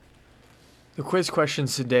The quiz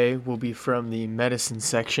questions today will be from the medicine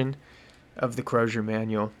section of the Crozier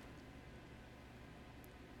Manual.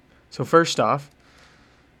 So first off,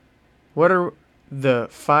 what are the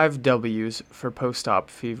 5 W's for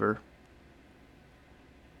post-op fever?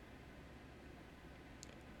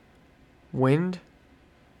 Wind,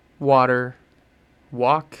 water,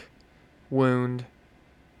 walk, wound,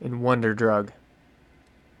 and wonder drug.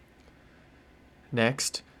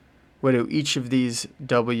 Next, what do each of these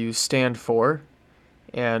W's stand for,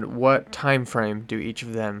 and what time frame do each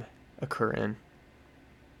of them occur in?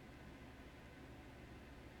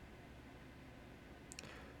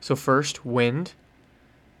 So first, wind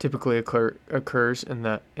typically occurs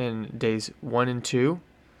in days 1 and 2.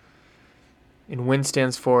 And wind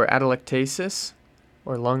stands for atelectasis,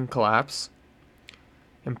 or lung collapse,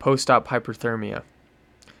 and post-op hyperthermia.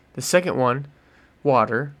 The second one,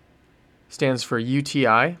 water, stands for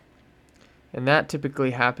UTI, and that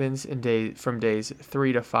typically happens from days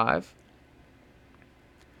 3 to 5.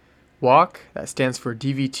 Walk, that stands for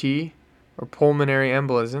DVT, or pulmonary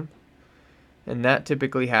embolism, and that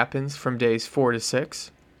typically happens from days 4 to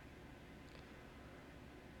 6.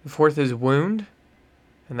 The fourth is wound,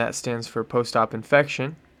 and that stands for post-op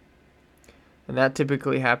infection, and that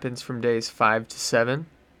typically happens from days 5 to 7.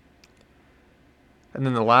 And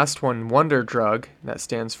then the last one, wonder drug, that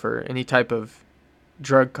stands for any type of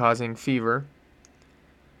drug causing fever,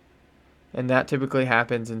 and that typically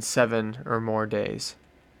happens in 7 or more days.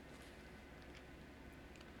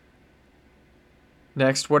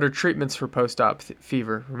 Next, what are treatments for post-op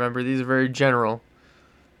fever? Remember, these are very general.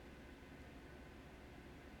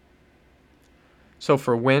 So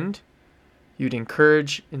for wind, you'd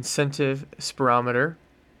encourage incentive spirometer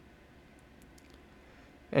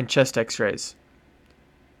and chest x-rays.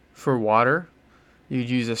 For water, you'd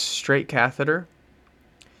use a straight catheter.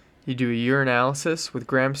 You do a urinalysis with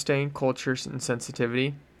gram stain, cultures, and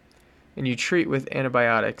sensitivity, and you treat with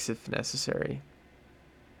antibiotics if necessary.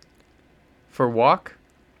 For walk,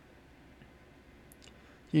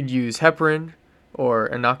 you'd use heparin or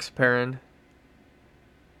enoxaparin.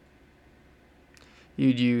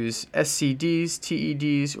 You'd use SCDs,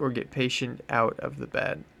 TEDs, or get patient out of the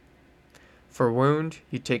bed. For wound,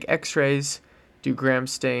 you'd take x-rays, do gram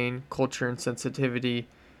stain, culture and sensitivity,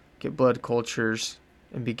 get blood cultures,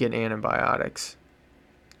 and begin antibiotics.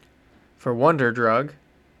 For wonder drug,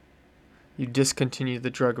 you discontinue the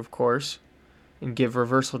drug, of course, and give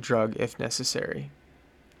reversal drug if necessary.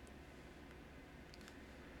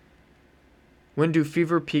 When do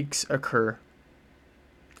fever peaks occur?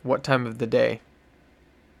 What time of the day?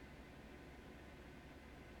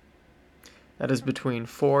 That is between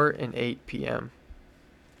 4 and 8 p.m.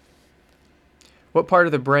 What part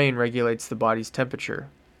of the brain regulates the body's temperature?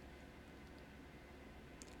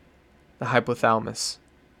 The hypothalamus.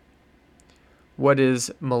 What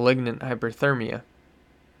is malignant hyperthermia?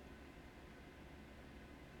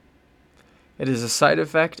 It is a side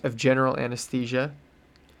effect of general anesthesia,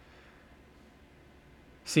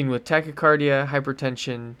 seen with tachycardia,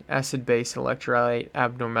 hypertension, acid-base electrolyte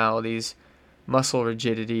abnormalities, muscle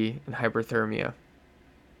rigidity, and hyperthermia.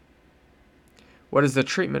 What is the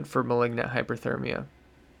treatment for malignant hyperthermia?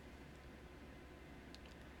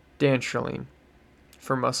 Dantrolene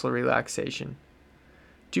for muscle relaxation.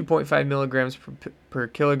 2.5 milligrams per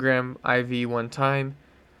kilogram IV one time,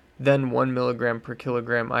 then 1 milligram per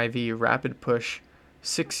kilogram IV rapid push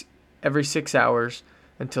every 6 hours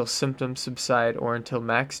until symptoms subside or until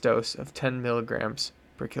max dose of 10 milligrams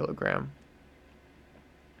per kilogram.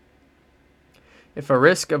 If a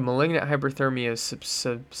risk of malignant hyperthermia is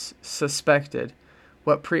suspected,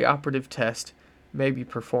 what preoperative test may be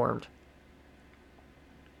performed?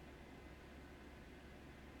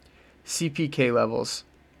 CPK levels.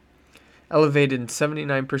 Elevated in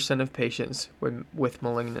 79% of patients with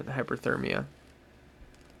malignant hyperthermia.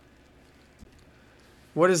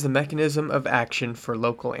 What is the mechanism of action for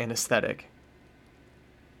local anesthetic?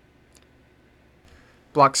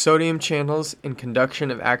 Block sodium channels and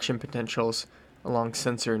conduction of action potentials along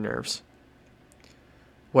sensory nerves.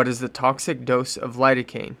 What is the toxic dose of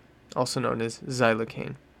lidocaine, also known as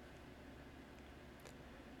xylocaine?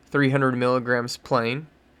 300 milligrams plain,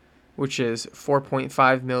 which is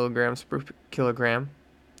 4.5 milligrams per kilogram.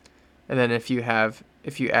 And then if you add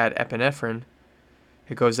epinephrine,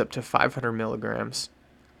 it goes up to 500 milligrams,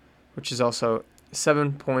 which is also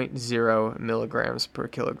 7.0 milligrams per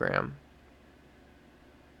kilogram.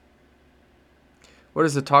 What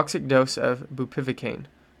is the toxic dose of bupivacaine,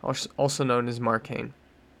 also known as Marcaine?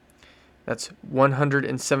 That's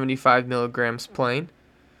 175 milligrams plain,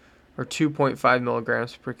 or 2.5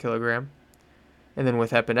 milligrams per kilogram. And then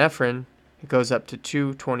with epinephrine, it goes up to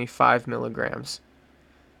 225 milligrams,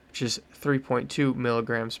 which is 3.2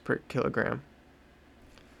 milligrams per kilogram.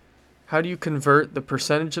 How do you convert the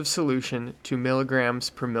percentage of solution to milligrams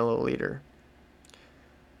per milliliter?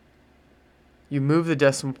 You move the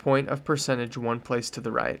decimal point of percentage one place to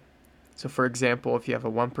the right. So for example, if you have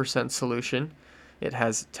a 1% solution, it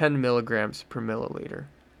has 10 milligrams per milliliter.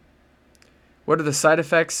 What are the side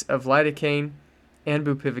effects of lidocaine and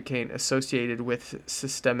bupivacaine associated with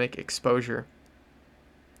systemic exposure?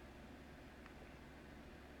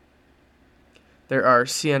 There are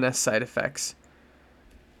CNS side effects.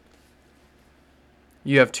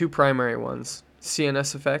 You have two primary ones,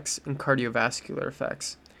 CNS effects and cardiovascular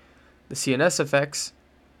effects. The CNS effects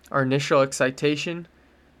are initial excitation,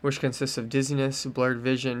 which consists of dizziness, blurred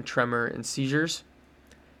vision, tremor, and seizures,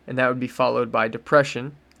 and that would be followed by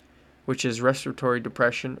depression, which is respiratory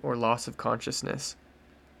depression or loss of consciousness.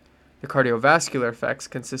 The cardiovascular effects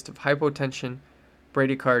consist of hypotension,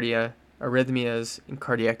 bradycardia, arrhythmias, and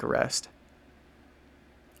cardiac arrest.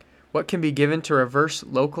 What can be given to reverse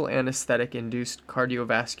local anesthetic-induced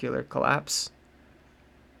cardiovascular collapse?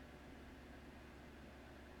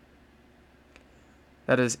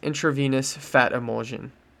 That is intravenous fat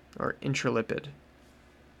emulsion, or intralipid.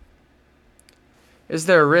 Is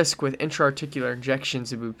there a risk with intra-articular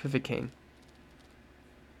injections of bupivacaine?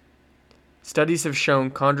 Studies have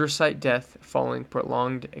shown chondrocyte death following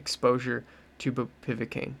prolonged exposure to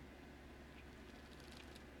bupivacaine.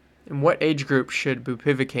 In what age group should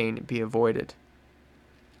bupivacaine be avoided?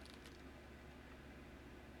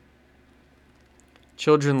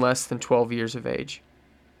 Children less than 12 years of age.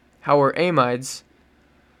 How are amides,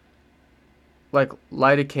 like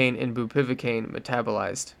lidocaine and bupivacaine,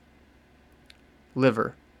 metabolized?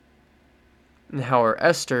 Liver. And how are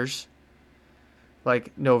esters,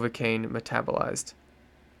 like novocaine, metabolized?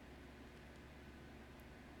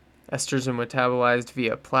 Esters are metabolized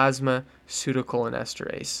via plasma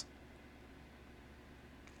pseudocholinesterase.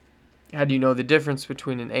 How do you know the difference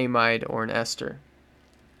between an amide or an ester?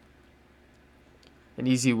 An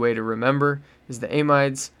easy way to remember is the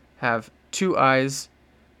amides have two I's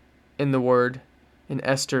in the word, and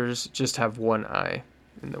esters just have one I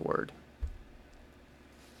in the word.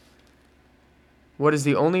 What is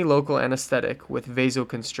the only local anesthetic with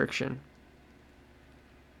vasoconstriction?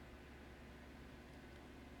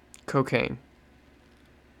 Cocaine.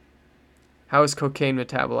 How is cocaine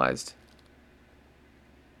metabolized?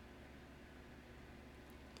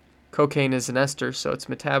 Cocaine is an ester, so it's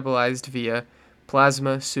metabolized via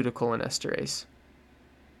plasma pseudocholinesterase.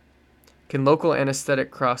 Can local anesthetic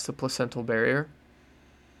cross the placental barrier?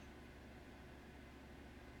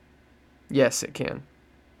 Yes, it can.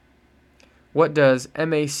 What does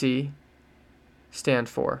MAC stand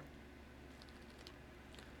for?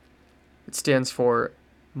 It stands for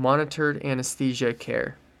Monitored Anesthesia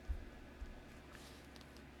Care.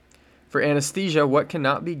 For anesthesia, what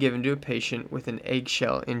cannot be given to a patient with an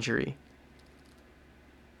eggshell injury?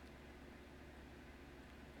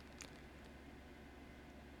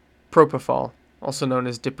 Propofol, also known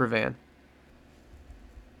as Diprivan.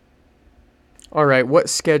 Alright, what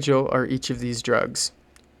schedule are each of these drugs?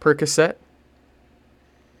 Percocet,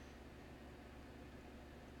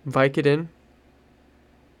 Vicodin,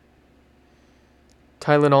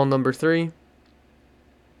 Tylenol number 3,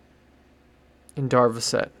 and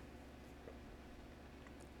Darvocet.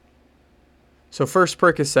 So first,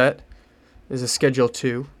 Percocet is a Schedule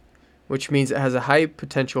 2, which means it has a high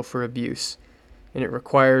potential for abuse, and it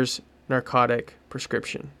requires narcotic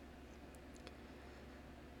prescription.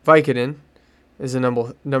 Vicodin is a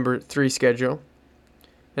number 3 schedule,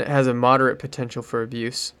 and it has a moderate potential for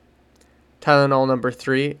abuse. Tylenol number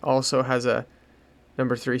 3 also has a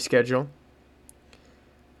number 3 schedule,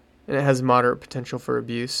 and it has moderate potential for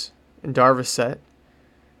abuse. And Darvocet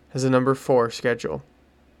has a number 4 schedule,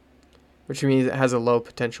 which means it has a low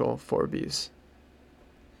potential for abuse.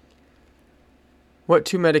 What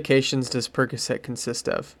two medications does Percocet consist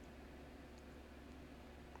of?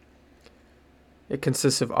 It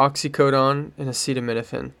consists of oxycodone and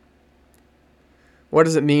acetaminophen. What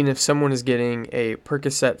does it mean if someone is getting a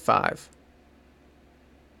Percocet 5?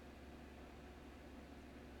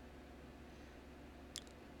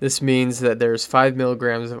 This means that there's 5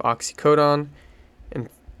 milligrams of oxycodone and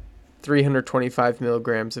 325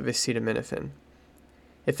 milligrams of acetaminophen.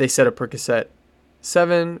 If they said a Percocet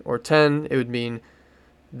 7 or 10, it would mean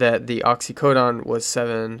that the oxycodone was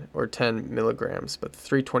 7 or 10 milligrams, but the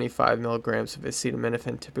 325 milligrams of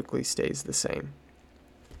acetaminophen typically stays the same.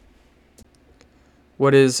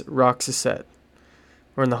 What is Roxicet?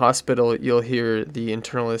 Or in the hospital, you'll hear the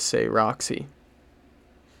internalists say Roxy.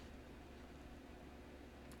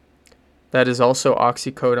 That is also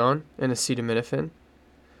oxycodone and acetaminophen.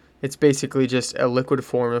 It's basically just a liquid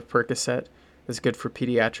form of Percocet that's good for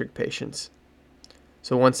pediatric patients.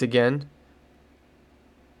 So once again,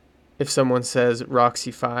 if someone says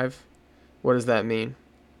Roxy 5, what does that mean?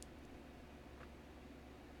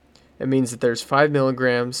 It means that there's 5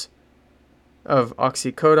 milligrams of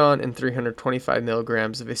oxycodone and 325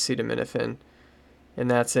 milligrams of acetaminophen, and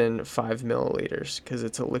that's in 5 milliliters because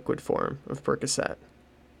it's a liquid form of Percocet.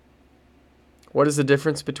 What is the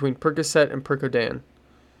difference between Percocet and Percodan?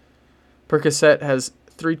 Percocet has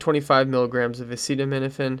 325 milligrams of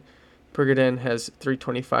acetaminophen. Percodan has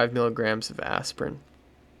 325 milligrams of aspirin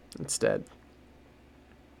instead.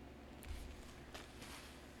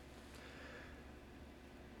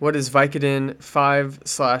 What is Vicodin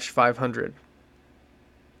 5/500?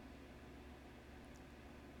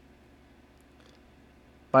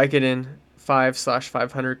 Vicodin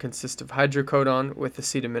 5/500 consists of hydrocodone with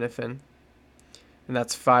acetaminophen, and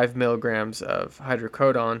that's 5 milligrams of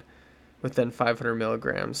hydrocodone with then 500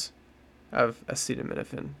 milligrams of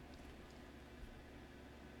acetaminophen.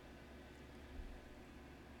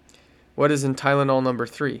 What is in Tylenol number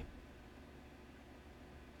 3?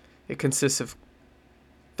 It consists of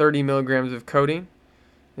 30 milligrams of codeine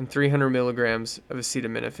and 300 milligrams of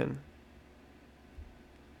acetaminophen.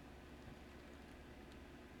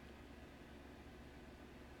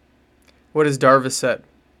 What is Darvocet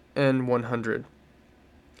N100?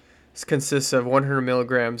 This consists of 100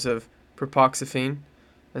 milligrams of propoxyphene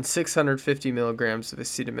and 650 milligrams of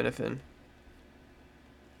acetaminophen.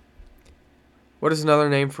 What is another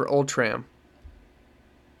name for Ultram?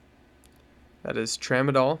 That is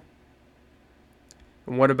tramadol.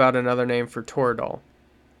 And what about another name for Toradol?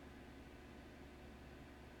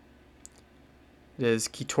 It is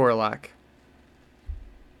ketorolac.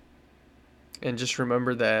 And just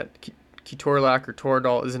remember that ketorolac or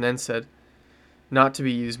Toradol is an NSAID, not to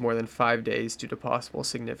be used more than 5 days due to possible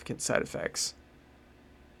significant side effects.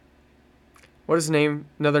 What is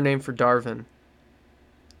another name for Darvin?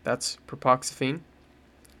 That's propoxyphene.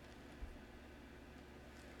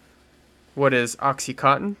 What is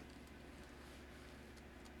Oxycontin?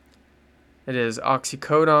 It is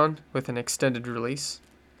oxycodone with an extended release.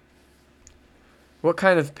 What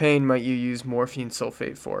kind of pain might you use morphine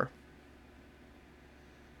sulfate for?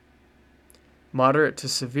 Moderate to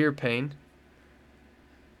severe pain,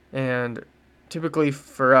 and typically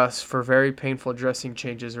for us, for very painful dressing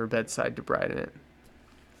changes or bedside debridement.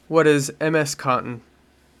 What is MS-Contin?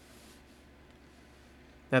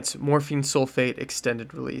 That's morphine sulfate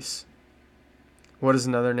extended release. What is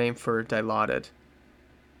another name for Dilaudid?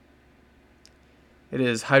 It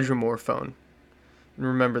is hydromorphone. And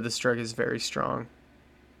remember, this drug is very strong.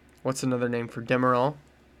 What's another name for Demerol?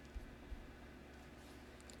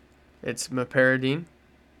 It's meperidine.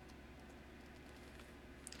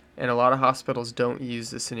 And a lot of hospitals don't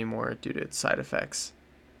use this anymore due to its side effects.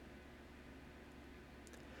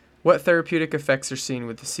 What therapeutic effects are seen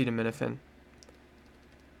with acetaminophen?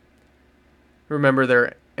 Remember,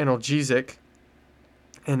 they're analgesic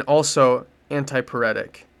and also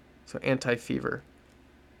antipyretic, so anti-fever.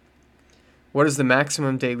 What is the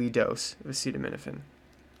maximum daily dose of acetaminophen?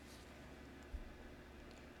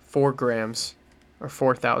 4 grams or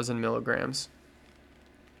 4,000 milligrams.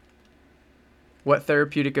 What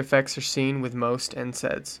therapeutic effects are seen with most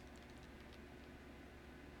NSAIDs?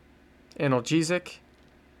 Analgesic,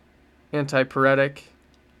 antipyretic,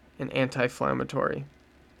 and anti-inflammatory.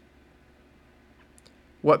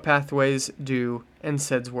 What pathways do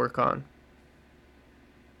NSAIDs work on?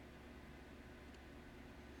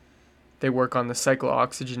 They work on the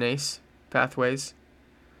cyclooxygenase pathways.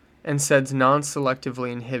 NSAIDs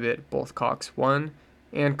non-selectively inhibit both COX-1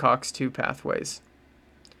 and COX-2 pathways.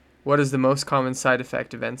 What is the most common side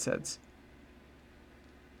effect of NSAIDs?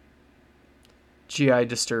 GI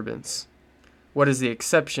disturbance. What is the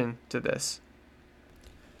exception to this?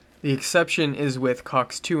 The exception is with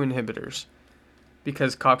COX-2 inhibitors,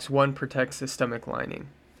 because COX-1 protects the stomach lining.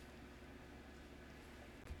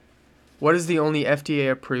 What is the only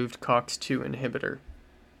FDA-approved COX-2 inhibitor?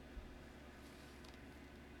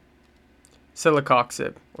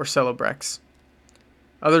 Celecoxib, or Celebrex.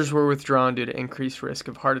 Others were withdrawn due to increased risk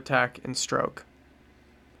of heart attack and stroke.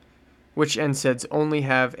 Which NSAIDs only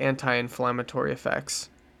have anti-inflammatory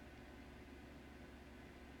effects?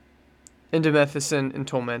 Indomethacin and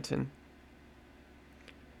Tolmentin.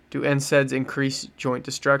 Do NSAIDs increase joint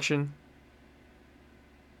destruction?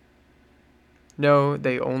 No,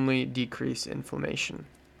 they only decrease inflammation.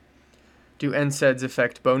 Do NSAIDs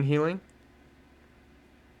affect bone healing?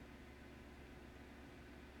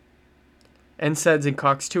 NSAIDs and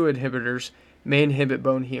COX-2 inhibitors may inhibit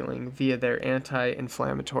bone healing via their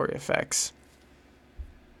anti-inflammatory effects.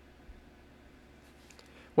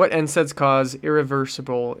 What NSAIDs cause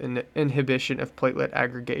irreversible inhibition of platelet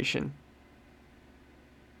aggregation?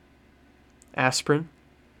 Aspirin.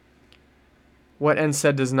 What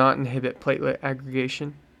NSAID does not inhibit platelet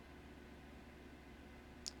aggregation?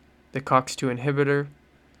 The COX-2 inhibitor,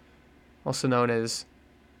 also known as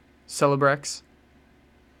Celebrex.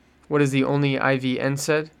 What is the only IV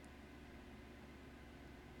NSAID?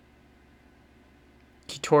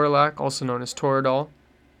 Ketorolac, also known as Toradol.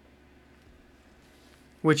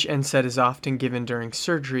 Which NSAID is often given during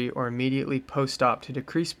surgery or immediately post-op to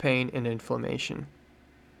decrease pain and inflammation?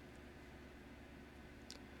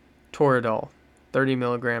 Toradol, 30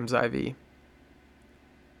 milligrams IV.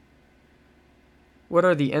 What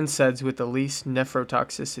are the NSAIDs with the least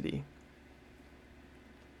nephrotoxicity?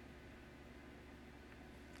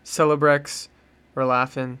 Celebrex,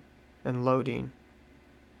 Relafin, and Lodine.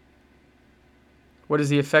 What is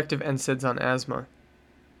the effect of NSAIDs on asthma?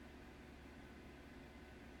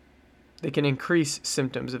 They can increase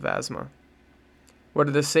symptoms of asthma. What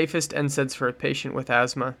are the safest NSAIDs for a patient with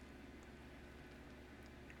asthma?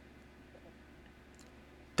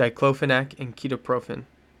 Diclofenac and ketoprofen.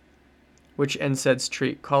 Which NSAIDs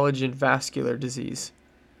treat collagen vascular disease?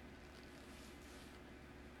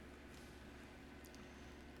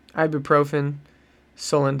 Ibuprofen,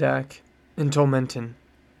 Solandac, and Tolmentin.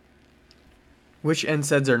 Which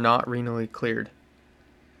NSAIDs are not renally cleared?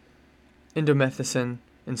 Indomethacin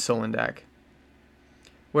and Solandac.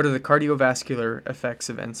 What are the cardiovascular effects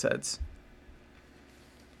of NSAIDs?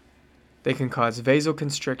 They can cause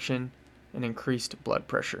vasoconstriction and increased blood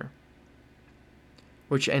pressure.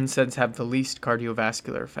 Which NSAIDs have the least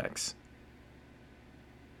cardiovascular effects?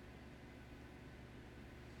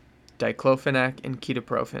 Diclofenac and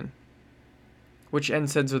ketoprofen. Which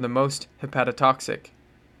NSAIDs are the most hepatotoxic?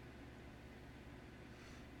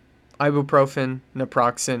 Ibuprofen,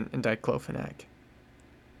 naproxen, and diclofenac.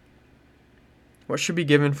 What should be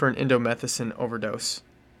given for an indomethacin overdose?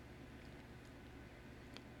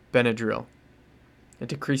 Benadryl. It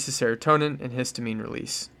decreases serotonin and histamine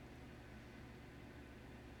release.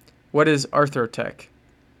 What is Arthrotec?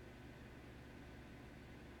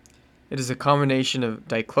 It is a combination of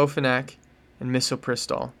diclofenac and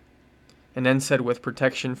misoprostol, an NSAID with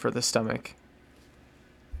protection for the stomach.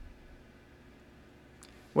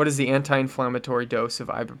 What is the anti-inflammatory dose of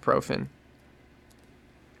ibuprofen?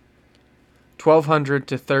 1,200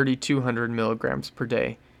 to 3,200 milligrams per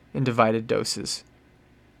day in divided doses.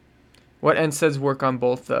 What NSAIDs work on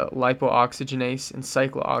both the lipooxygenase and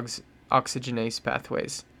cyclooxygenase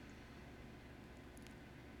pathways?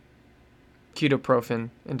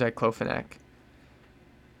 Ketoprofen and diclofenac.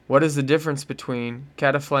 What is the difference between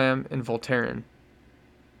Cataflam and Voltaren?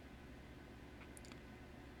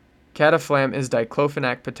 Cataflam is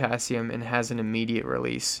diclofenac potassium and has an immediate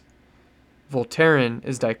release. Voltaren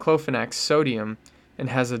is diclofenac sodium and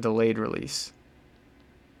has a delayed release.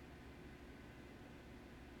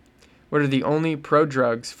 What are the only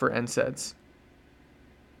prodrugs for NSAIDs?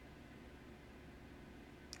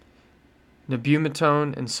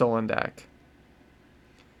 Nebumetone and Solandac.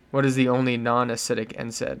 What is the only non-acidic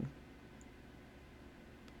NSAID?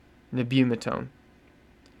 Nebumetone.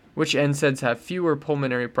 Which NSAIDs have fewer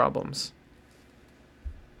pulmonary problems?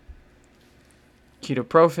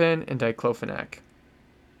 Ketoprofen and diclofenac.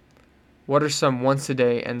 What are some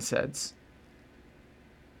once-a-day NSAIDs?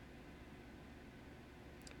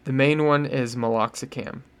 The main one is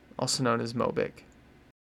meloxicam, also known as Mobic.